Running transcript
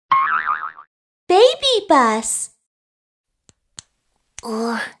BabyBus.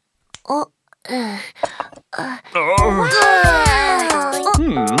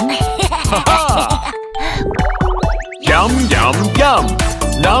 Yum, yum, yum.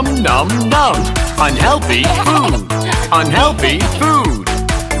 Num, num, num. Unhealthy food. Unhealthy food.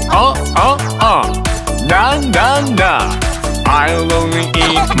 Na, na, na. I'll only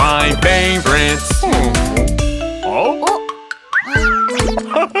eat my favorites.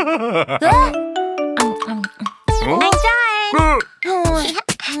 I'm done.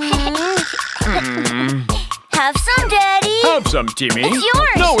 Have some, Daddy. Have some, Timmy. It's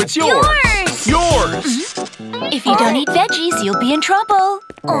yours. No, it's yours. Yours. If you don't eat veggies, you'll be in trouble.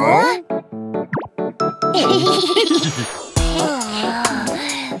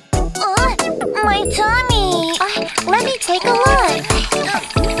 My tummy. Let me take a look.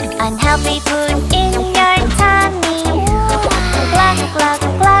 Unhealthy food in your tummy. Glug, glug,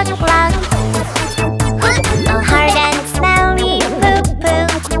 glug, glug. Hard and smelly poo poo.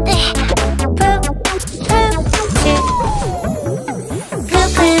 Poo poo toot. Poo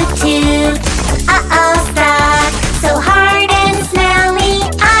poo toot. Uh-oh, stuck. So hard and smelly,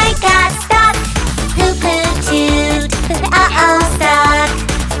 I got stuck. Poo poo toot. Uh-oh, stuck.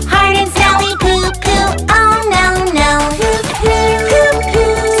 Hard and smelly poo poo. Oh no, no. Poo poo. Poo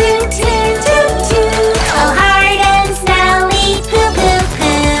poo. Toot toot toot toot. Oh, hard and smelly poo poo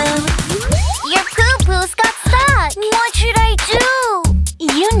poo. Your poo poo's got stuck. What should I do?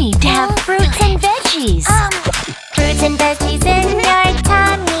 You need to have fruits and veggies. Fruits and veggies in your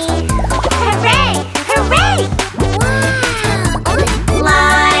tummy. Hooray! Hooray! Wow!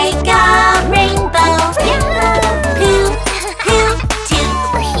 Like a rainbow. Poo poo toot.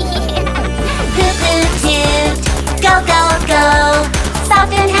 Poo poo toot. Go go go.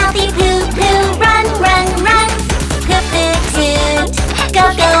 Soft and healthy poo poo. Run run run. Poo poo toot. Go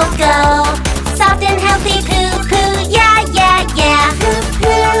go go. Soft and healthy poo poo. Yeah yeah yeah. Poo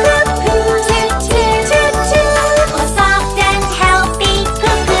poo poo toot toot toot toot. Oh, soft and healthy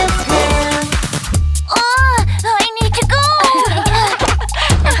poo poo poo. Oh, I need to go.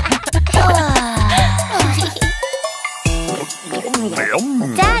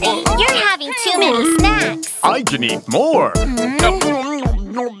 Daddy, you're having too many snacks. I can eat more.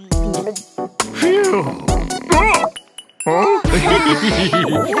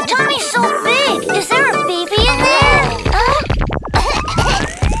 Your tummy's so big. Is there a baby in there?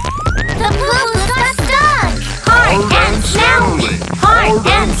 The poo-poo's got stuck. Hard and smelly. Hard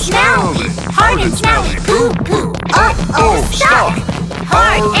and smelly. Hard and smelly poo-poo. Uh-oh, stuck.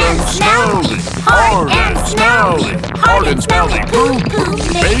 Hard and smelly. Hard and smelly. Hard and smelly poo-poo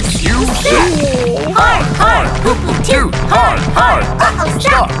Makes you sick. Hard, hard, poo-poo toot. Hard, hard, uh-oh,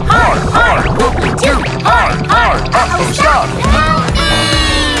 stuck. Hard, hard, poo-poo toot. Hard, hard, uh-oh, stuck.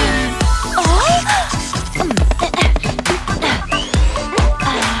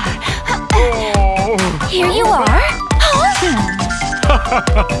 Here you are.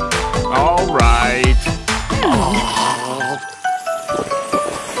 All right.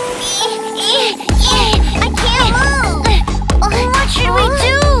 I can't move. What should we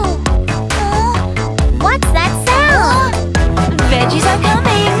do? What's that sound? Veggies are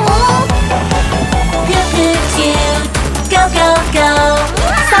coming. Poo poo toot. Go go go.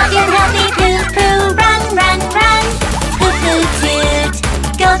 Soft and healthy poo poo. Run run run. Poo poo toot.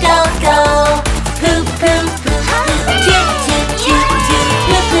 Go go go. Poo poo poo. Toot toot toot toot.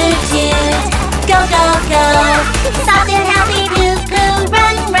 Poo poo toot. Go go go. Soft and healthy poo poo.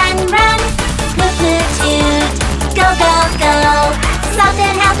 Run run run. Poo poo toot. Go go go. Soft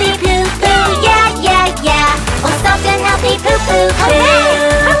and healthy poo poo. Yeah yeah yeah. Oh, soft and healthy poo poo poo.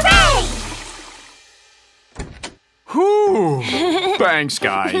 Hooray! Whew. Thanks,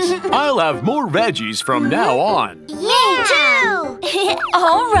 guys. I'll have more veggies from now on. Me too!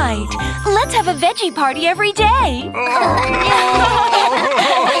 All right. Let's have a veggie party every day.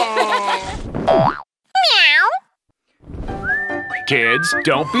 Meow! Kids,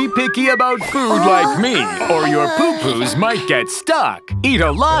 don't be picky about food like me, or your poo-poos might get stuck. Eat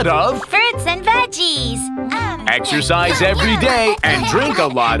a lot of Fruits and veggies! exercise every day and drink a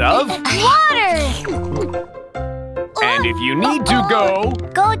lot of. Water! And if you need to go,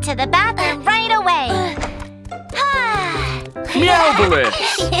 Go to the bathroom right away! Meowvelous.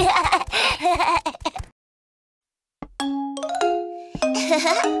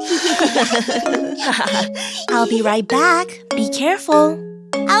 I'll be right back. Be careful.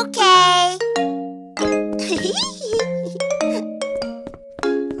 Okay!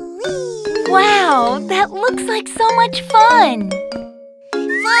 Wow, that looks like so much fun.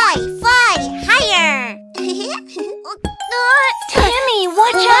 Fly, fly, higher! Timmy,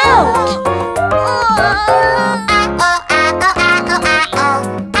 watch out!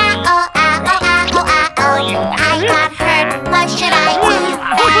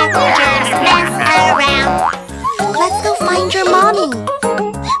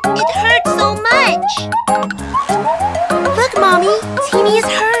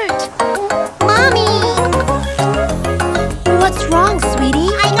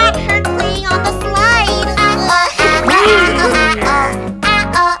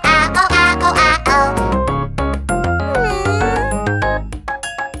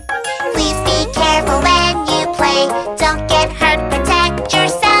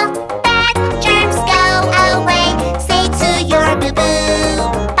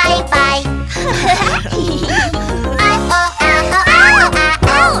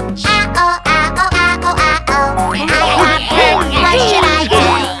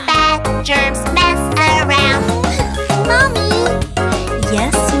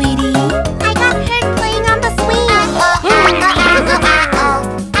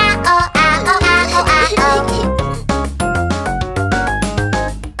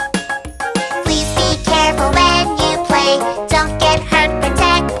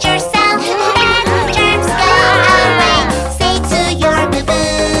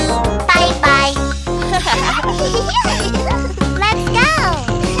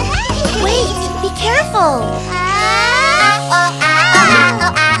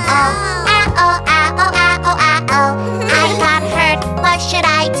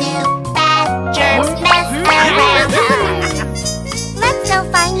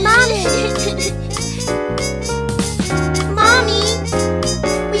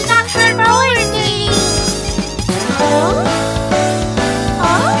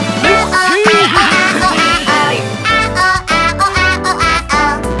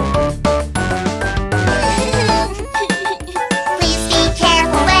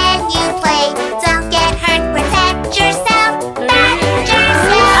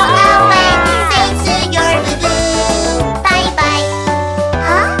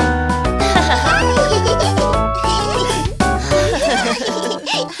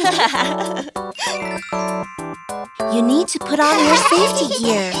 You need to put on your safety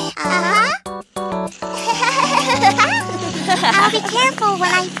gear. I'll be careful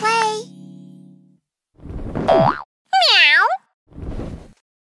when I play. Meow.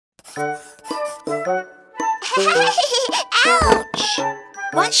 Ouch!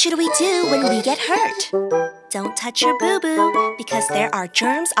 What should we do when we get hurt? Don't touch your boo-boo because there are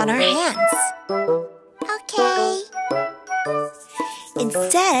germs on our hands. Okay.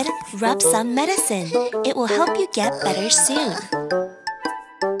 Instead, rub some medicine. It will help you get better soon.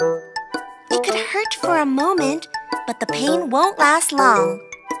 It could hurt for a moment, but the pain won't last long.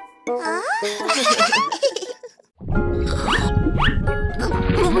 Huh?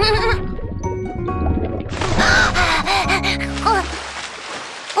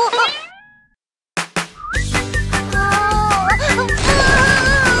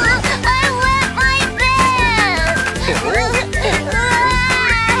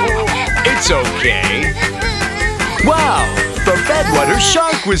 It's okay. Wow, the bedwetter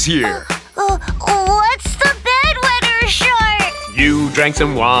shark was here. What's the bedwetter shark? You drank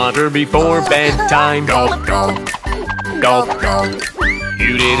some water before bedtime. Gulp, gulp. Gulp, gulp.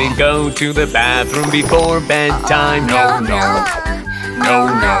 You didn't go to the bathroom before bedtime. No, no. No,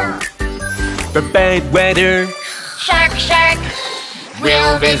 no. The bedwetter Shark, shark.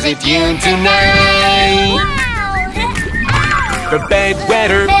 will visit you tonight. The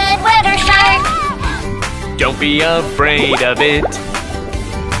bedwetter, Bedwetter shark. don't be afraid of it.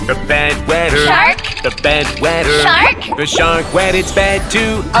 The bedwetter, Shark? the bedwetter, Shark? the shark wet its bed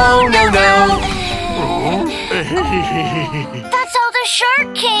too. Oh no no! That's how the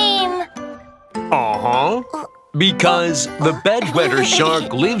shark came. Because the bedwetter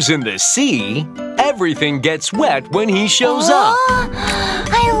shark lives in the sea, everything gets wet when he shows up.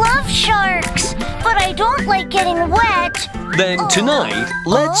 I love sharks, but I don't like getting wet. Then tonight,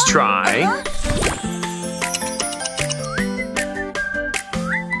 let's try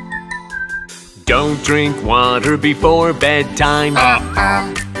don't drink water before bedtime.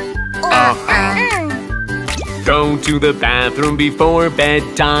 Go to the bathroom before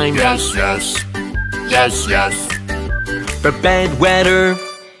bedtime. Yes, yes. Yes, yes. The bedwetter,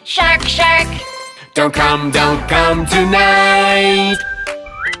 Shark, shark. don't come tonight.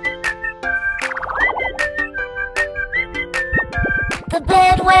 The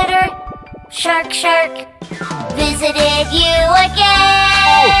bedwetter, shark, shark, visited you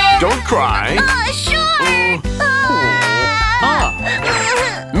again. Don't cry. Sure.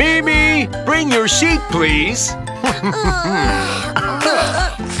 Mimi, bring your sheet, please.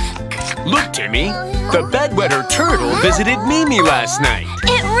 Look, Timmy, the bedwetter turtle visited Mimi last night.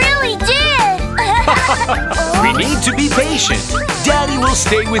 It really did. We need to be patient. Daddy will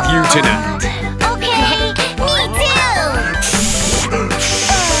stay with you tonight. Okay, me too.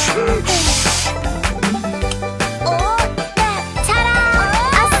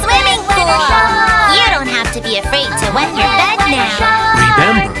 Ta-da! A swimming pool! You don't have to be afraid to wet your bed now.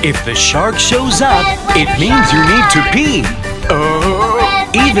 Remember, if the shark shows up, it means you need to pee.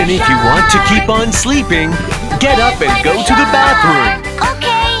 Even if you want to keep on sleeping, get up and go to the bathroom.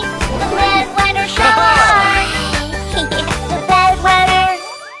 Okay. The bedwetter shark. The bedwetter.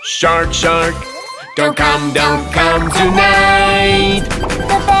 Shark, shark, don't come tonight.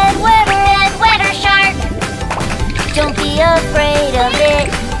 The bedwetter shark. Don't be afraid of it.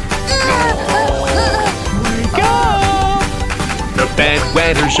 The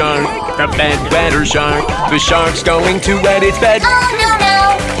bedwetter shark, the bedwetter shark. The shark's going to wet its bed. Oh no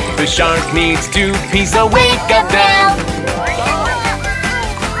no. The shark needs to pee, so wake up now.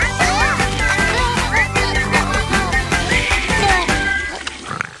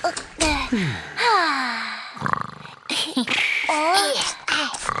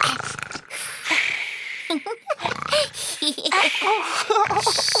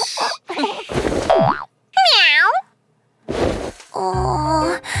 Meow.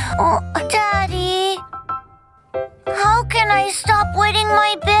 Daddy. How can I stop wetting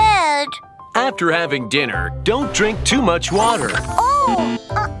my bed? After having dinner, don't drink too much water.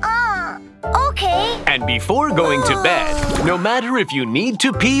 Okay. And before going to bed, no matter if you need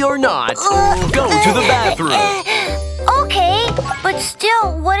to pee or not, go to the bathroom. Okay, but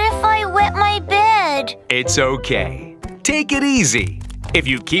still, what if I wet my bed? It's okay. Take it easy. If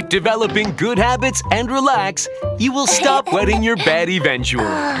you keep developing good habits and relax, you will stop wetting your bed eventually.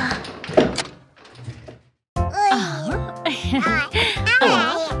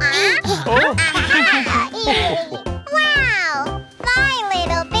 Wow! My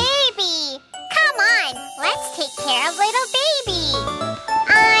little baby! Come on, let's take care of little baby.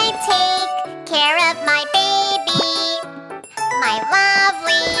 I take care of my baby, my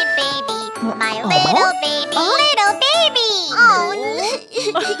lovely My little baby, little baby! Oh,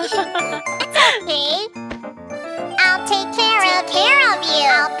 it's okay. I'll take care of you.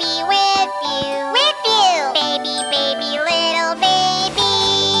 I'll be with you. Baby, baby, little baby.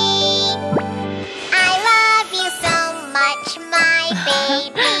 I love you so much, my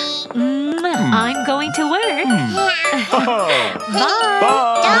baby. I'm going to work. Bye.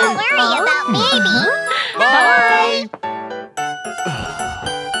 Bye. Don't worry about baby. Bye.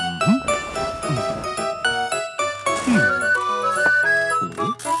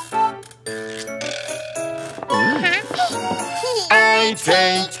 I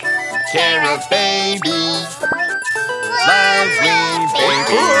take care of baby. Lovely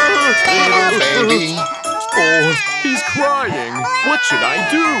baby. Little baby. Oh, he's crying. What should I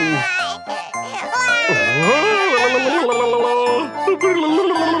do?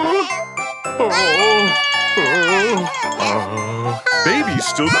 Baby's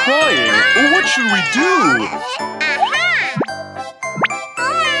still crying. What should we do?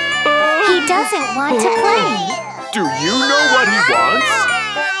 He doesn't want to play. Do you know what he wants?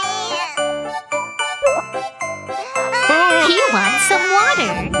 He wants some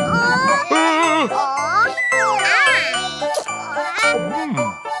water.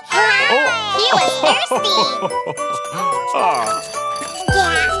 He was thirsty.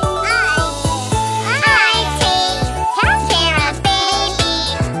 I take care of baby.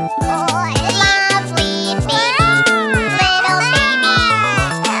 Lovely baby, little baby.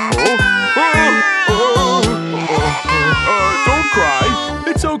 Don't cry.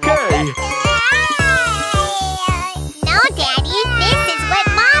 It's okay. No, Daddy, this is what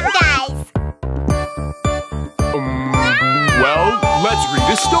Mom does. Well, let's read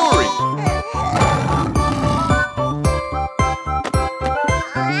a story.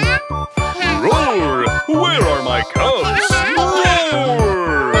 Roar! Where are my cubs?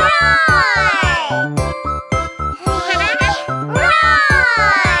 Roar!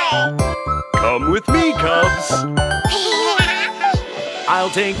 Come with me, cubs. I'll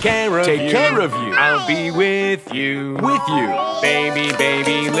take care of you. I'll be with you. Baby,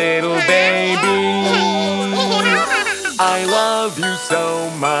 baby, little baby. I love you so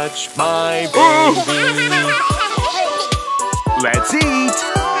much, my baby. Let's eat.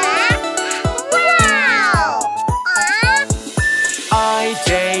 I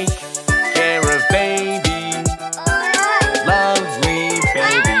take care of baby. Lovely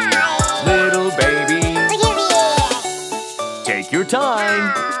baby, little baby. Take your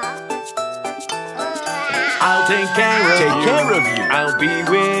time. I'll take care of you. I'll be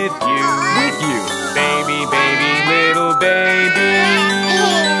with you. Baby, baby, little baby.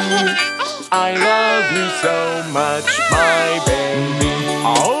 I love you so much, my baby.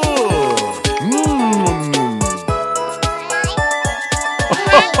 Oh.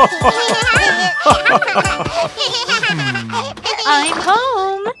 I'm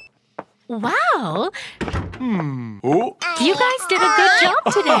home. Wow. Oh. You guys did a good job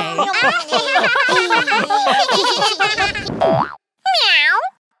today.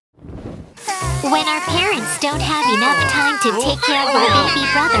 When our parents don't have enough time to take care of our baby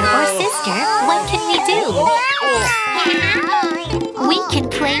brother or sister, what can we do? We can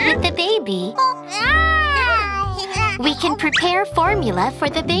play with the baby. We can prepare formula for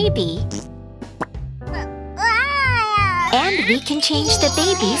the baby. And we can change the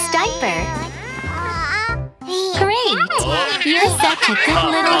baby's diaper. Great! You're such a good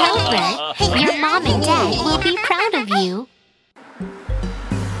little helper. Your mom and dad will be proud of you.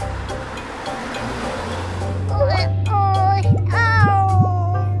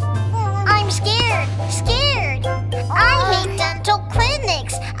 I'm scared. I hate dental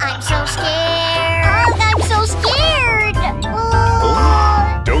clinics. I'm so scared. I'm so scared.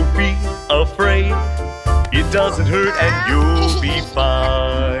 Don't be afraid. It doesn't hurt and you'll be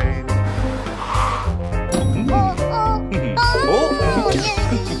fine.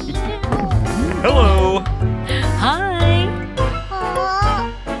 Hello. Hi.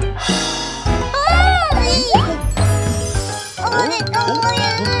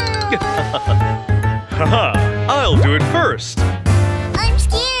 Haha, I'll do it first. I'm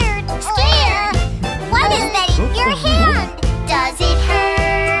scared. What is that in your hand? Does it hurt?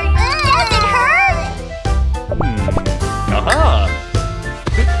 Aha.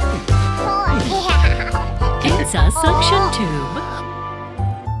 It's a suction tube.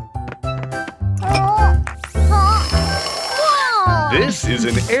 This is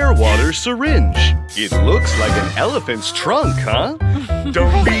an air-water syringe. It looks like an elephant's trunk, huh?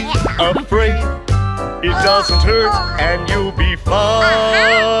 Don't be afraid. It doesn't hurt and you'll be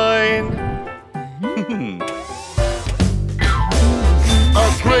fine. A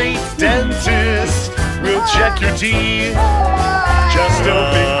great dentist will check your teeth. Just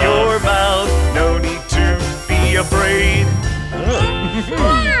open your mouth, no need to be afraid.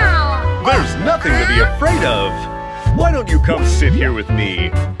 There's nothing to be afraid of. Why don't you come sit here with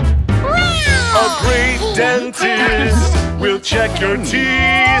me? A great dentist will check your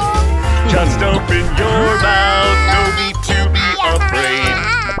teeth. Just open your mouth, no need to be afraid.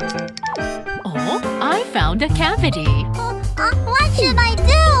 Oh, I found a cavity. What should I do?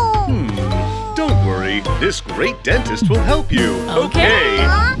 Don't worry, this great dentist will help you. Okay.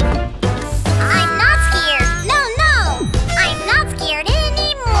 I'm not scared. No, I'm not scared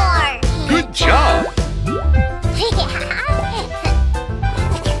anymore. Good job.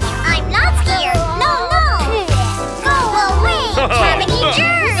 I'm not scared. No. Go away, cavity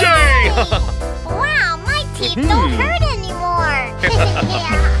germs. Yay! Wow, my teeth don't hurt anymore.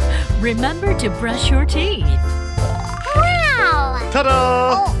 Remember to brush your teeth. Wow. Ta-da!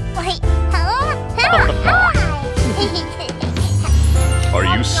 Oh, wait. Are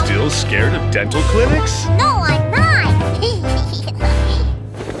you still scared of dental clinics? No, I'm not.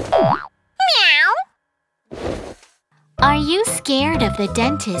 Meow. Are you scared of the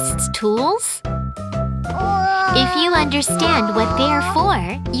dentist's tools? If you understand what they're for,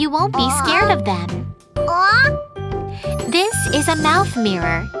 you won't be scared of them. This is a mouth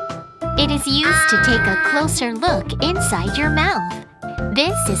mirror. It is used to take a closer look inside your mouth.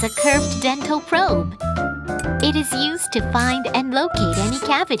 This is a curved dental probe. It is used to find and locate any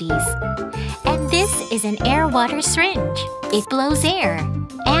cavities. And this is an air-water syringe. It blows air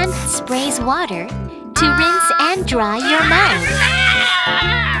and sprays water to rinse and dry your mouth.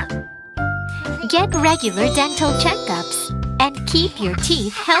 Get regular dental checkups and keep your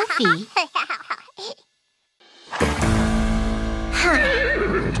teeth healthy.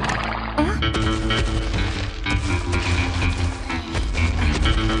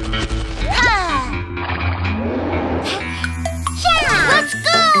 Let's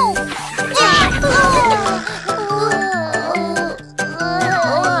go!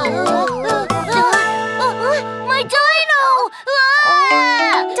 My dino!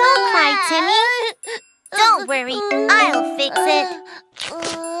 Don't cry, Timmy. Don't worry, I'll fix it.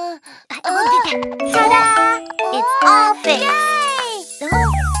 Ta-da! It's all fixed.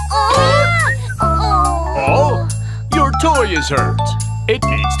 Oh, your toy is hurt. It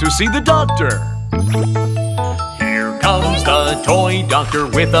needs to see the doctor. Here comes the toy doctor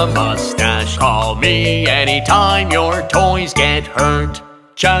with a mustache. Call me anytime your toys get hurt.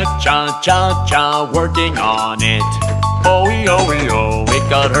 Cha-cha-cha-cha, working on it. Oh, it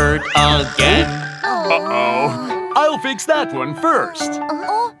got hurt again. Uh-oh, I'll fix that one first.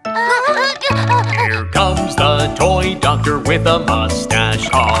 Here comes the toy doctor with a mustache.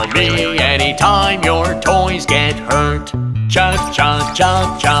 Call me anytime your toys get hurt.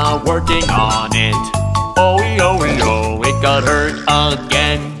 Cha-cha-cha-cha, working on it. Oh, it got hurt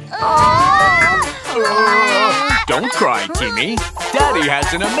again. Don't cry, Timmy. Daddy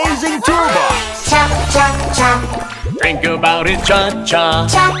has an amazing toolbox. Cha-cha-cha. Think about it, cha-cha.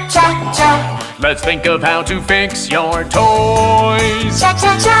 Cha-cha-cha. Let's think of how to fix your toys.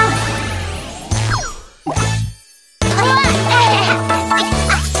 Cha-cha-cha.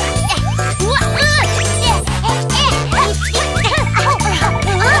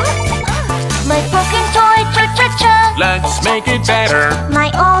 My broken toy, cha-cha-cha. Let's make it better. My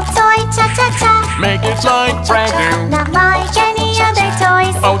old toy, cha-cha-cha. Make it like brand new. Not like any other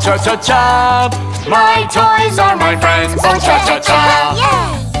toys. Oh, cha-cha-cha. My toys are my friends. Oh, cha-cha-cha.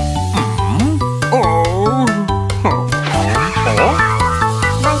 Yay! Oh.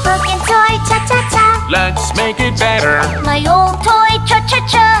 My broken toy, cha-cha-cha. Let's make it better. My old toy,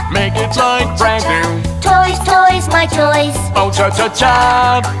 cha-cha-cha. Make it like brand new. Toys, my toys. Oh,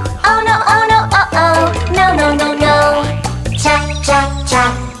 cha-cha-cha. Oh no, uh-oh. No. Cha-cha-cha.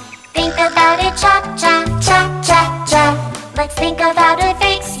 Think about it, cha-cha-cha-cha-cha. Let's think of how to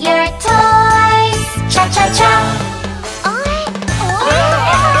fix your toys. Cha-cha-cha.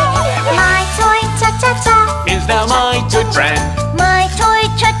 My toy, cha-cha-cha. Is now my good friend. My toy,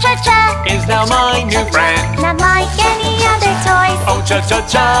 cha-cha-cha. Is now my new friend. Not like any other toys. Oh,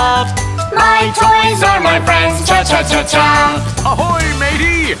 cha-cha-cha. My toys are my friends. Cha-cha-cha-cha. Ahoy,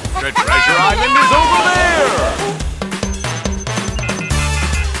 matey! The treasure island is over there!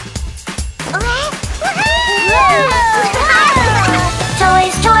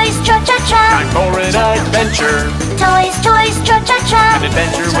 Toys, cha-cha-cha. Time for an adventure. Toys, cha-cha-cha. An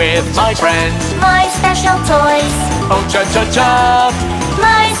adventure with my friends. My special toys. Oh, cha-cha-cha.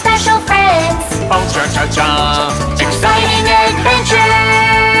 My special friends. Oh, cha-cha-cha. Exciting adventure.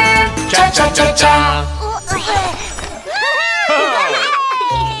 Cha-cha-cha-cha.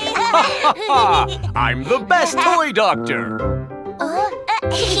 I'm the best toy doctor.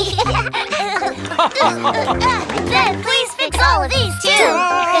 Then please fix all of these too.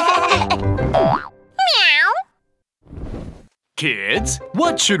 Meow. Kids,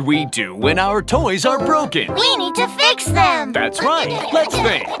 what should we do when our toys are broken? We need to fix them. That's right. Let's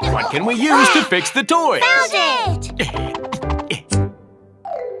think. What can we use to fix the toys? Found it.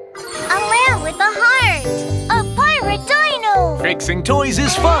 A lamb with a heart. A pirate dino. Fixing toys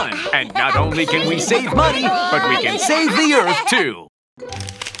is fun. And not only can we save money, but we can save the earth too.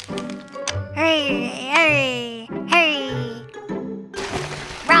 Hurry, hurry, hurry.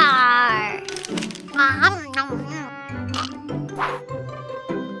 Roar.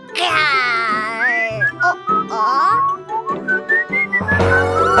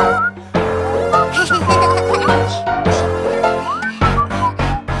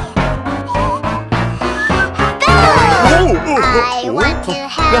 I want to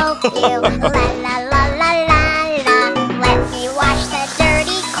help you. La la la la la la. Let me wash the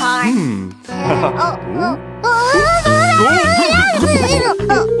dirty car.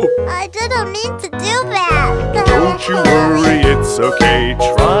 I didn't mean to do that. Don't you worry, it's okay.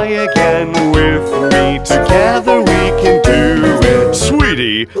 Try again with me. Together we can do it.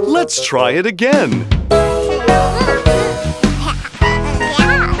 Sweetie, let's try it again.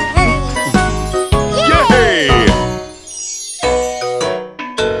 Yay!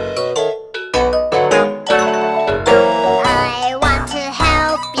 I want to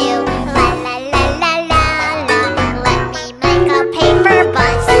help you. La la la la la la. Let me make a paper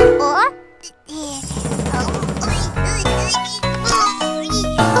bus.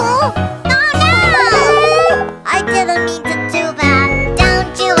 Oh no! I didn't mean to do that.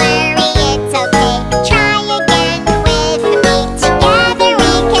 Don't you worry, it's okay. Try again with me. Together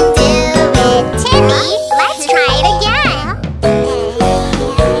we can do it. Timmy, let's try it again.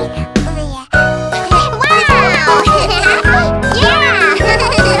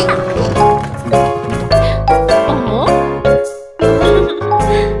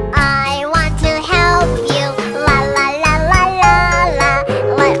 I want to help you. La la la la la la.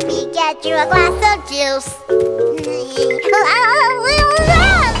 Let me get you a glass of juice.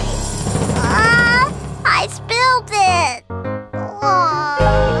 I spilled it.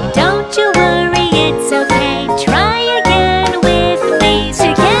 Don't you worry, it's okay. Try again with me.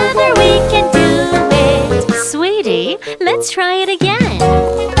 Together we can do it. Sweetie, let's try it again.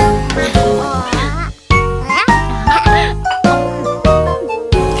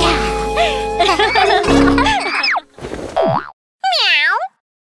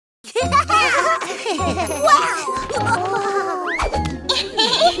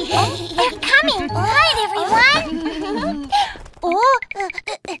 They're coming! Hide, everyone!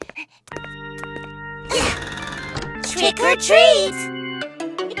 Trick or treat!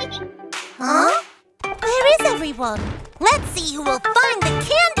 Huh? Where is everyone? Let's see who will find the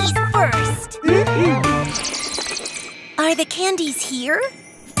candies first! Are the candies here?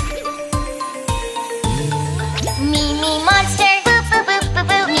 Me monster! Boo boo boo boo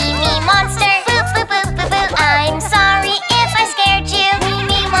boo! Me monster! Boo boo boo boo boo! I'm sorry if I scared you!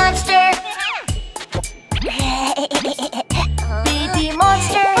 Me monster! Baby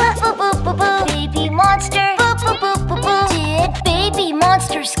monster! Boo boo boo boo! Baby monster! Boo boo boo boo boo! Did baby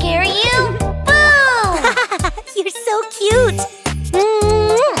monster scare you? Boo! You're so cute.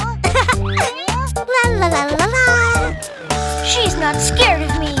 La la la la la! She's not scared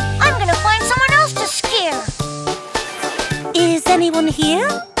of me. I'm gonna find someone else to scare. Is anyone here?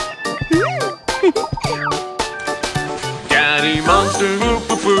 Daddy monster, boo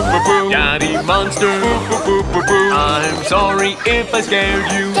boo boo boo boo. Daddy monster, boo boo boo boo boo. I'm sorry if I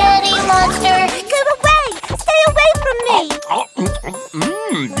scared you. Daddy monster! Get away! Stay away from me!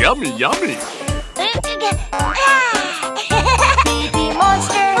 Yummy, yummy. Baby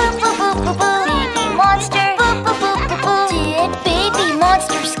monster! Boo boo boo boo boo! Baby monster! Boo boo boo boo boo! Did baby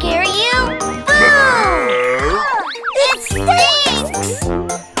monster scare you? Boo! It stinks!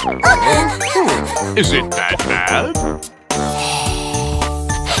 Is it that bad?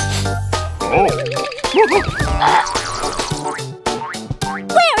 Oh.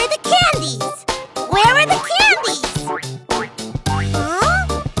 Where are the candies? Where are the candies? Huh?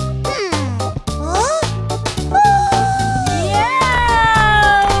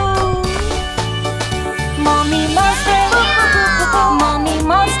 Mommy monster! Mommy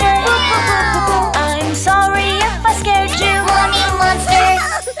monster! I'm sorry if I scared you. Mommy monster!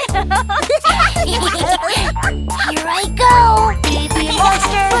 Here I go! Baby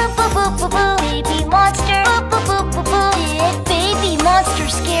monster! Baby monster!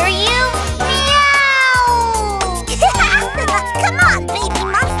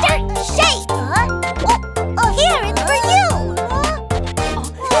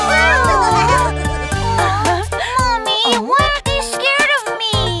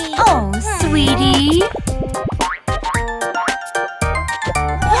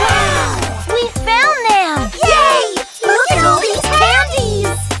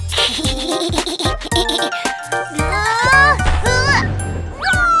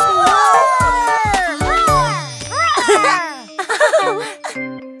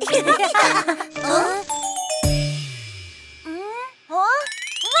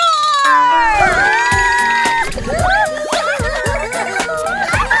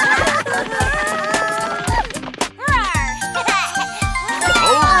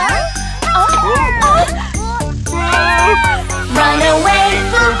 Run away,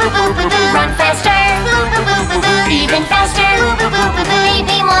 run faster, even faster.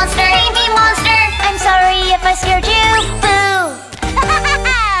 Baby monster, I'm sorry if I scared you. Boo!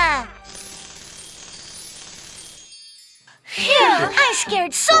 Phew, I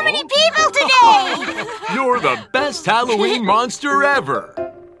scared so many people today. You're the best Halloween monster ever.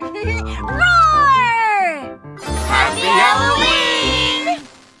 Roar! Happy Halloween!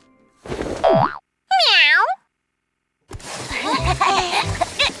 Meow.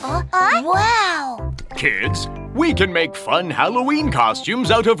 Wow! Kids, we can make fun Halloween costumes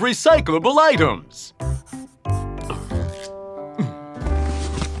out of recyclable items.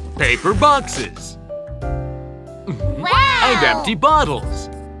 Paper boxes. Wow! And empty bottles.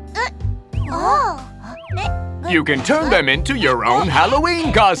 Oh! You can turn them into your own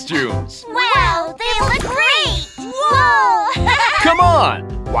Halloween costumes. Wow! They look great! Whoa! Come on!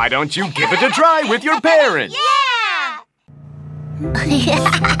 Why don't you give it a try with your parents? Yeah!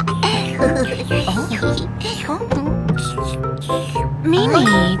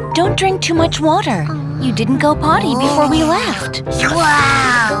 Mimi, don't drink too much water. You didn't go potty before we left.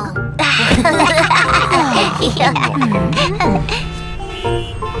 Wow!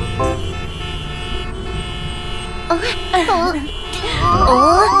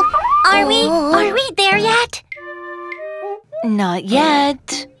 Are we there yet? Not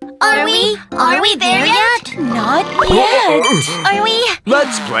yet. Are we there yet? Not yet. Are we?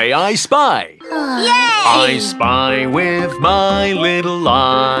 Let's play I Spy. Yay! I spy with my little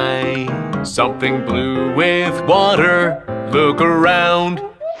eye something blue with water. Look around.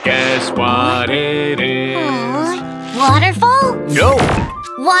 Guess what it is? Waterfall? No.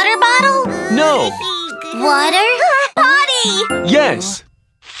 Water bottle? No. Water? Potty! Yes.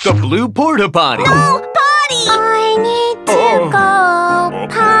 The blue porta potty. No, potty! I need to go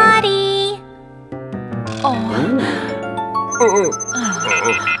potty.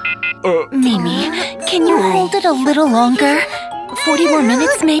 Mimi, can you hold it a little longer? 40 more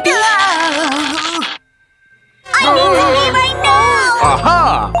minutes, maybe? I need to pee right now!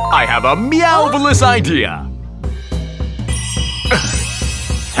 Aha! I have a meowvelous idea.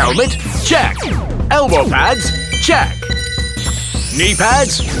 Helmet? Check. Elbow pads? Check. Knee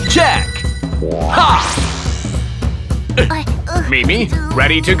pads? Check. Ha! Mimi,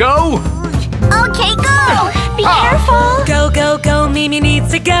 ready to go? Okay, go! Be careful! Go, go, go, Mimi needs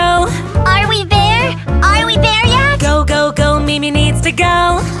to go. Are we there? Are we there yet? Go, go, go, Mimi needs to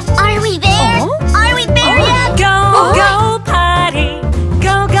go. Are we there? Are we there yet? Go, go, potty.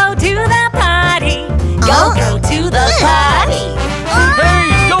 Go, go to the potty. Go, go to the potty. Hey,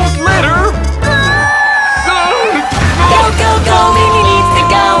 don't litter! Go, go, go, Mimi needs to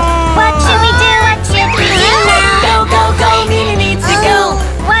go. What should we do? What should we do now? Go, go, go, Mimi needs to go.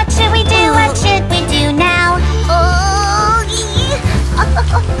 What should we do? What should we do now?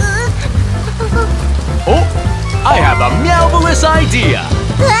 Oh, I have a meowvelous idea.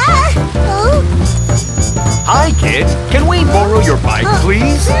 Hi, kids. Can we borrow your bike,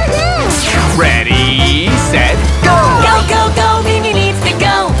 please? Ready, set, go! Go, go, go, Mimi needs to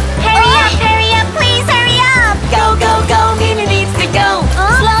go. Hurry up, please hurry up! Go, go, go, Mimi needs to go.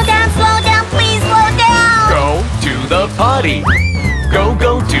 Slow down, please slow down! Go to the potty. Go,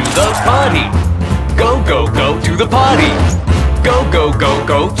 go to the potty. Go, go, go to the potty. Go, go, go,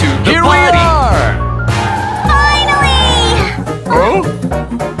 go to the Here potty. we are! Finally! Oh?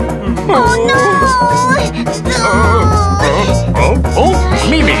 Oh no! Oh,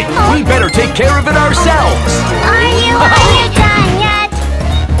 Mimi, we better take care of it ourselves. Are you done yet?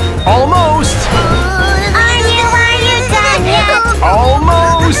 Almost. Are you done yet?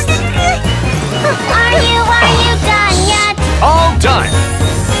 Almost. Are you done yet? All done.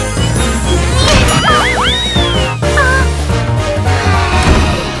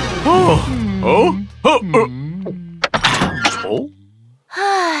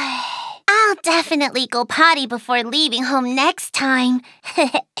 I'll definitely go potty before leaving home next time.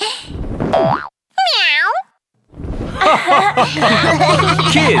 Meow.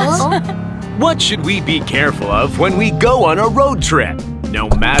 Kids, what should we be careful of when we go on a road trip? No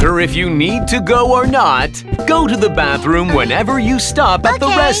matter if you need to go or not, go to the bathroom whenever you stop at the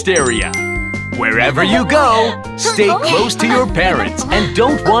rest area. Wherever you go, stay close to your parents and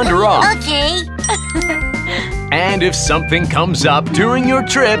don't wander off. Okay. And if something comes up during your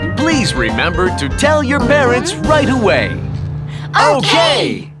trip, please remember to tell your parents right away.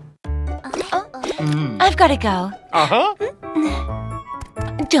 Okay! I've got to go. Uh-huh.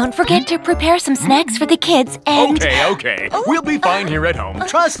 Don't forget to prepare some snacks for the kids and... Okay. We'll be fine here at home.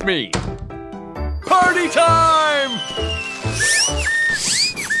 Trust me. Party time!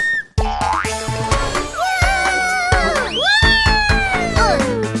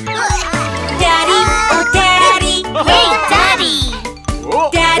 Daddy, oh daddy. Hey, daddy.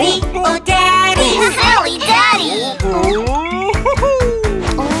 Daddy, oh daddy. Silly daddy.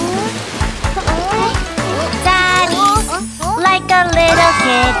 Daddy's like a little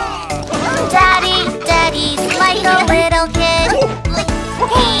kid. Daddy's like a little kid.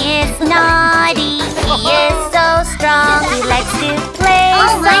 He is naughty. He is so strong. He likes to play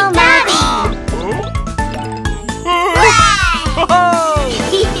so much.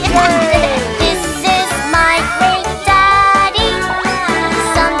 This is my great daddy.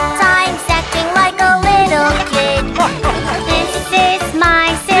 Sometimes acting like a little kid. This is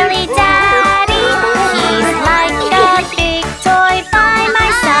my silly daddy. He's like a big toy by my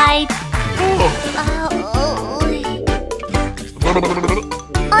side.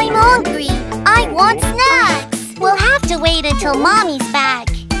 I'm hungry. I want snacks. We'll have to wait until Mommy's back.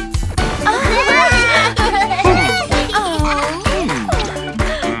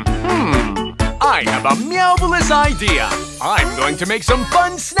 I have a meowvelous idea. I'm going to make some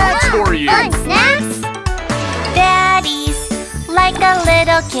fun snacks for you. Fun snacks? Daddy's like a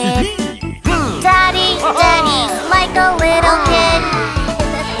little kid. Daddy's like a little kid.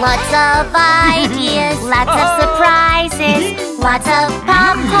 Lots of ideas, lots of surprises, lots of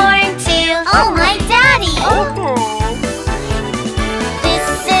popcorn too. Oh, my daddy! This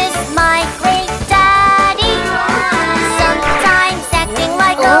is my great daddy. Sometimes acting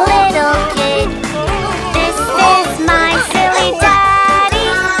like a little kid. This is my silly daddy.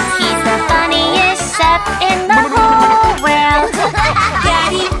 He's the funniest chef in the whole world.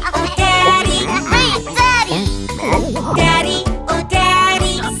 Daddy, oh daddy. Great daddy. Daddy, oh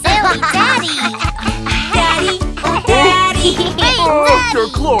daddy. Silly daddy. Daddy, oh daddy. Great daddy. Your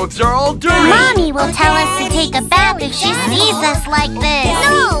clothes are all dirty. Mommy will tell us to take a bath if she sees us like this.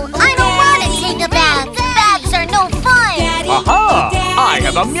 No, I don't want to take a bath. Baths are no fun. Aha! I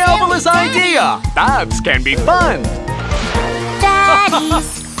have a meowvelous idea. Baths can be fun.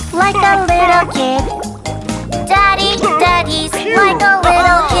 Daddy's like a little kid. Daddy's like a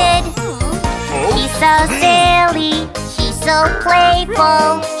little kid. He's so silly. He's so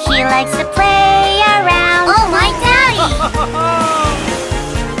playful. He likes to play around. Oh, my daddy!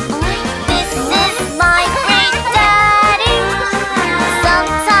 This is my great daddy.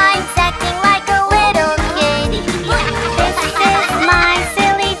 Sometimes acting like a little kid. This is my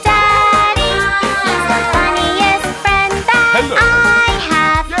silly daddy. He's the funniest friend that Hello. I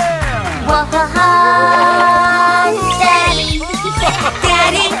have. Whoa, daddy.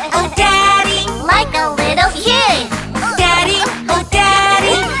 Daddy, oh daddy. Like a little kid. Daddy, oh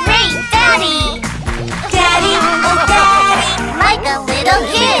daddy. Great daddy. Daddy, oh daddy. Like a little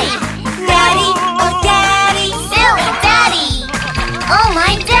kid. Daddy, oh daddy. Silly daddy. Oh,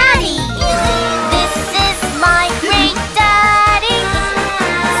 my daddy. This is my great daddy.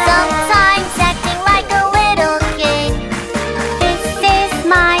 Sometimes acting like a little kid. This is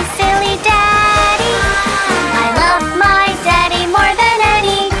my silly daddy. I love my daddy more than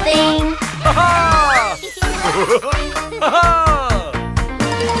anything.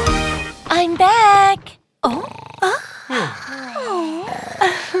 I'm back.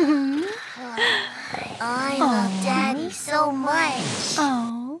 I love Daddy so much.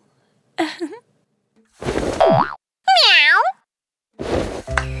 Meow.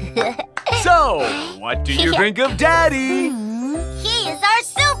 So, what do you think of Daddy? He is our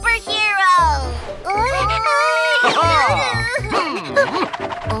superhero.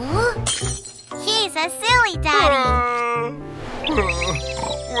 He's a silly daddy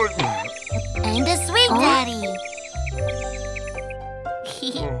and a sweet daddy.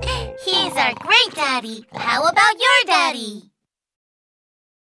 He's our great daddy. How about your daddy?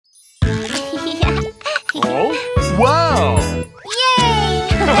 Oh, wow! Yay!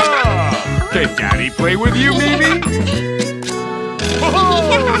 Can Daddy play with you, maybe?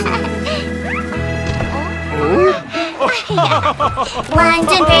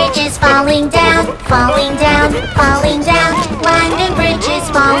 London Bridge is falling down, falling down, falling down. London Bridge is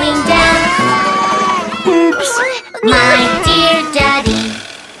falling down. Oops! My dear daddy.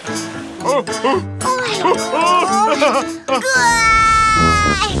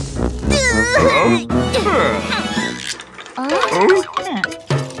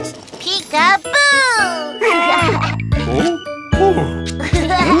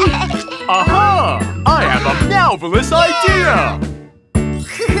 Aha! I have a marvelous idea!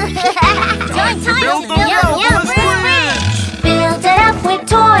 time to build the marvelous bridge! Build it up with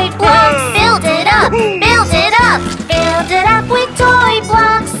toy blocks. Build it up, build it up. Build it up with toy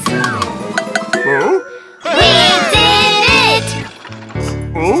blocks. Huh? We did it!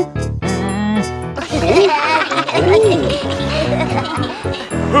 Oh?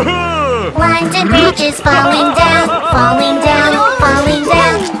 Lines and bridges falling down, falling down, falling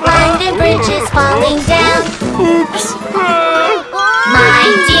down. Lines and bridges falling down. Oops! My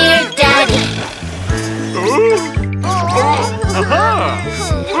dear Daddy.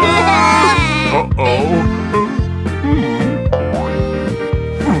 Uh-oh.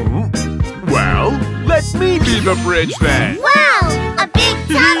 Well, let me be the bridge then. Wow! A big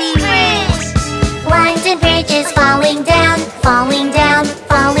tummy bridge! Lines and bridges falling down, falling down,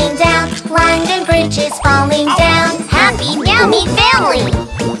 falling down. Lines and bridges falling down. Happy Meowmy family!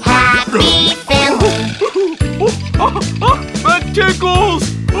 Happy family! That tickles!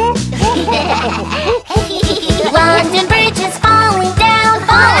 London Bridge is falling down,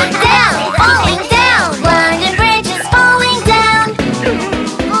 falling down, falling down. London Bridge is falling down.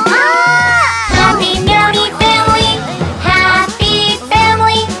 Happy Meowmy family, happy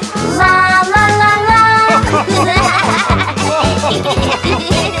family. La la la la.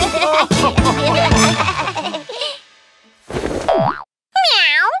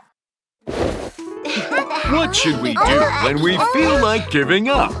 What should we do when we feel like giving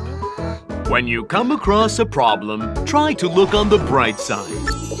up? When you come across a problem, try to look on the bright side.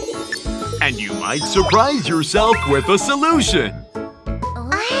 And you might surprise yourself with a solution.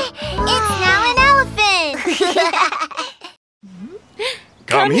 It's now an elephant.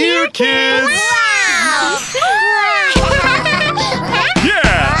 Come here, kids! Wow!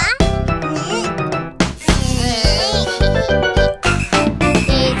 Yeah!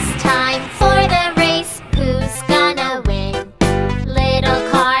 It's time for the race. Who's gonna win? Little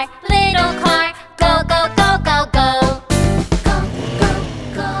car, go, go, go, go, go. Go, go,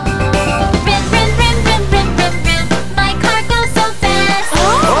 go. Rim, rim, rim, rim, rim, rim, rim. My car goes so fast. Oh!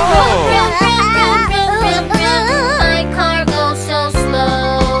 Rim, rim, rim, rim, rim, rim. My car goes so slow.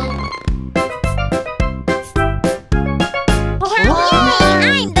 Yay!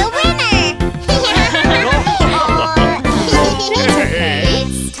 I'm the winner!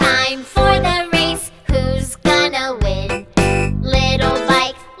 It's time for the race. Who's gonna win? Little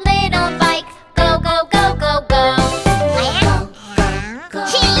bike, go, go, go, go, go. Go.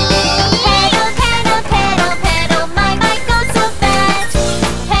 Pedal, pedal, pedal, pedal, my bike goes so fast.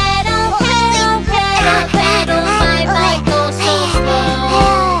 Pedal, pedal, pedal, pedal, my bike goes so slow.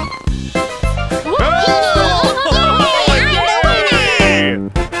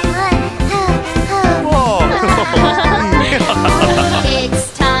 It's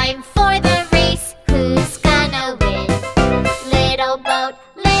time for the race. Who's gonna win? Little boat,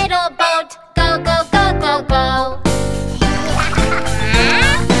 go, go, go, go, go.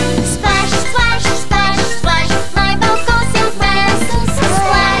 Splash, splash, splash, splash, my boat goes so fast.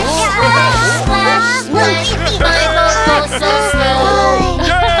 Splash, splash, splash, splash, my boat goes so slow.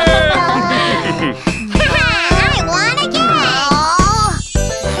 I won again!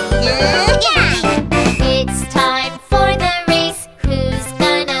 It's time for the race. Who's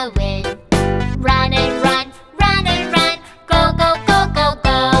gonna win? Run and run, go, go, go, go,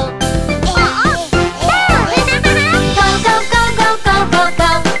 go. Go, go, go, go, go, go,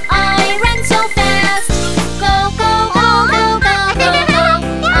 go. I run so fast. Go, go, go, go, go, go, go.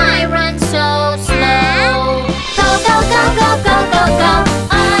 I run so slow. Go, go, go, go, go, go, go.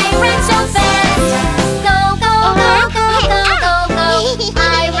 I run so fast. Go, go, go, go, go, go, go.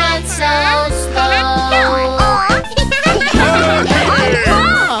 I run so slow.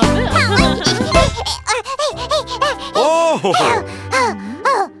 Oh!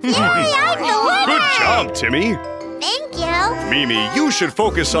 Yay, Good job, Timmy! Thank you. Mimi, you should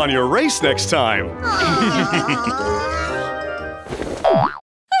focus on your race next time.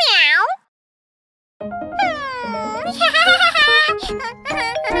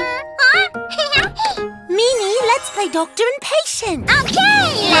 Mimi, let's play doctor and patient.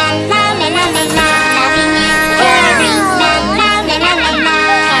 Okay. La la la la la la. Loving is caring. La la la la la la.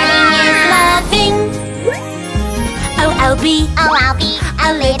 Caring is loving. Oh, I'll be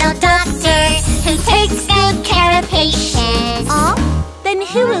A little doctor who takes good care of patients. Then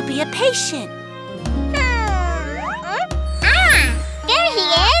who will be a patient? There he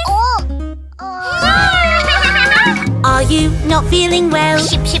is. Are you not feeling well?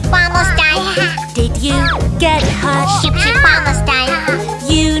 Ship, ship, almost died. Did you get hurt? Ship, ship, almost died.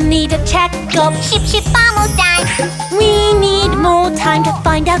 You need a checkup. Ship, ship, almost died. We need more time to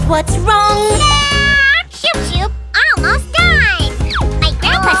find out what's wrong. Shoop, shoop, almost died. My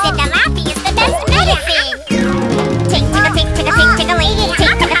grandpa said the laughing is the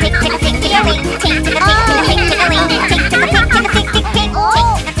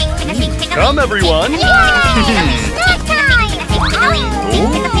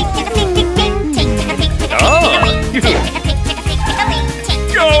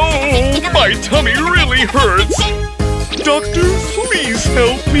Doctor, please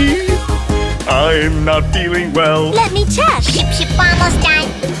help me. I'm not feeling well. Let me check. Ship, almost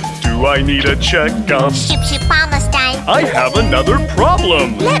done. Do I need a checkup? Ship, almost done. I have another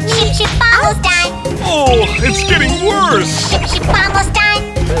problem. Let me. Ship, almost done. Oh, it's getting worse. Ship, almost done.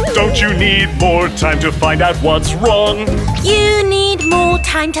 Don't you need more time to find out what's wrong? You need more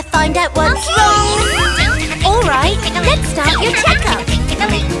time to find out what's wrong. All right, let's start your checkup.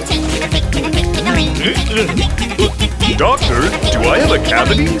 Doctor, do I have a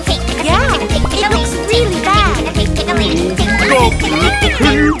cavity? Yeah, it looks really bad. Doctor,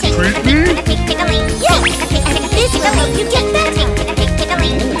 can you treat me? Yes, and this will help you get better.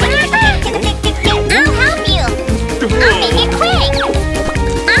 I'll help you. I'll make it quick.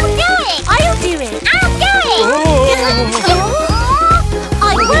 I'll do it. I'll do it. I'll do it. I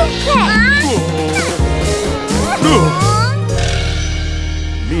won't play.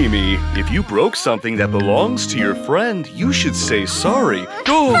 Mimi, if you broke something that belongs to your friend, you should say sorry.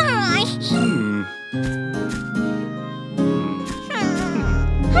 Oh.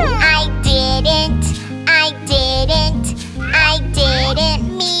 I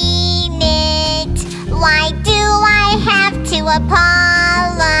didn't mean it. Why do I have to apologize?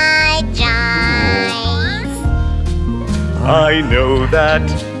 I know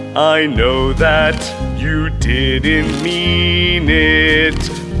that you didn't mean it,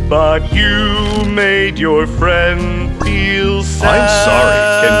 but you made your friend feel sad. I'm sorry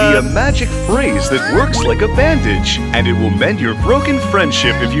can be a magic phrase that works like a bandage, and it will mend your broken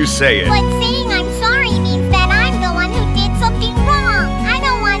friendship if you say it. But saying I'm sorry means that I'm the one who did something wrong. I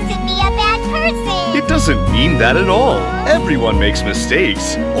don't want to be a bad person. It doesn't mean that at all. Everyone makes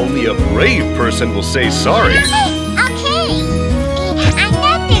mistakes. Only a brave person will say sorry. Okay, I'm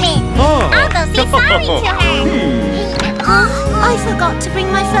after it. I'll go say sorry to her. I forgot to bring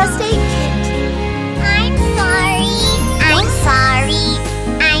my first aid kit. I'm sorry. I'm sorry.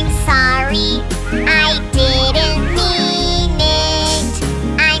 I'm sorry. I didn't mean it.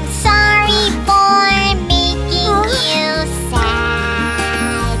 I'm sorry for making you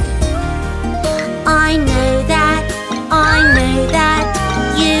sad. I know that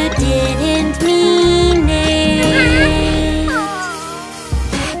you didn't mean it.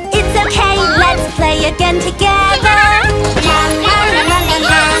 It's okay, let's play again together. La la la la la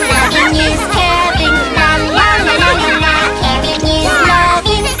la, loving is caring. La la la la la la, caring is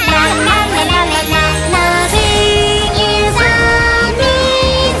loving. La la la la la la, loving is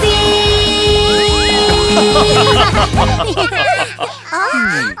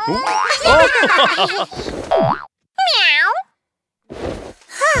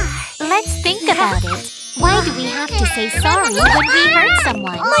Let's think about it. Why do we have to say sorry when we hurt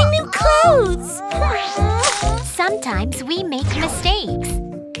someone? My new clothes! Sometimes we make mistakes.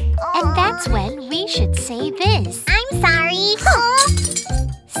 And that's when we should say this. I'm sorry.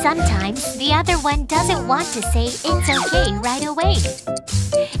 Sometimes the other one doesn't want to say it's okay right away.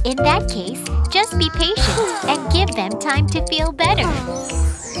 In that case, just be patient and give them time to feel better.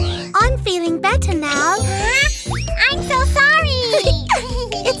 I'm feeling better now. I'm so sorry.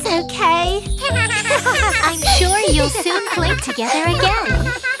 It's okay. I'm sure you'll soon play together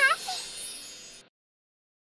again.